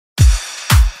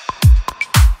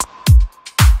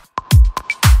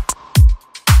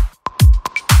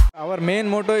Our main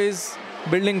motto is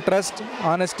building trust,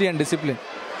 honesty and discipline.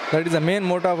 That is the main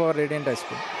motto of our Radiant High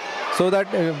School. So that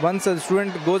once a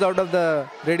student goes out of the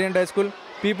Radiant High School,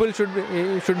 people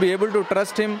should be able to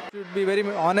trust him, should be very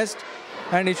honest,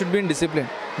 and he should be in discipline.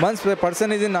 Once the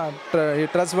person is in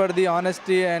trustworthy,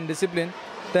 honesty and discipline,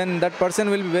 then that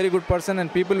person will be very good person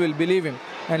and people will believe him.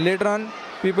 And later on,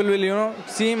 people will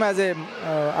see him as a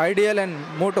ideal and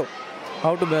motto.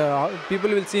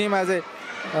 People will see him as a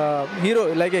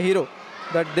hero, like a hero,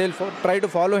 that they'll try to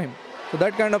follow him. So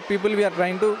that kind of people we are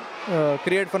trying to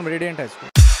create from Radiant High School.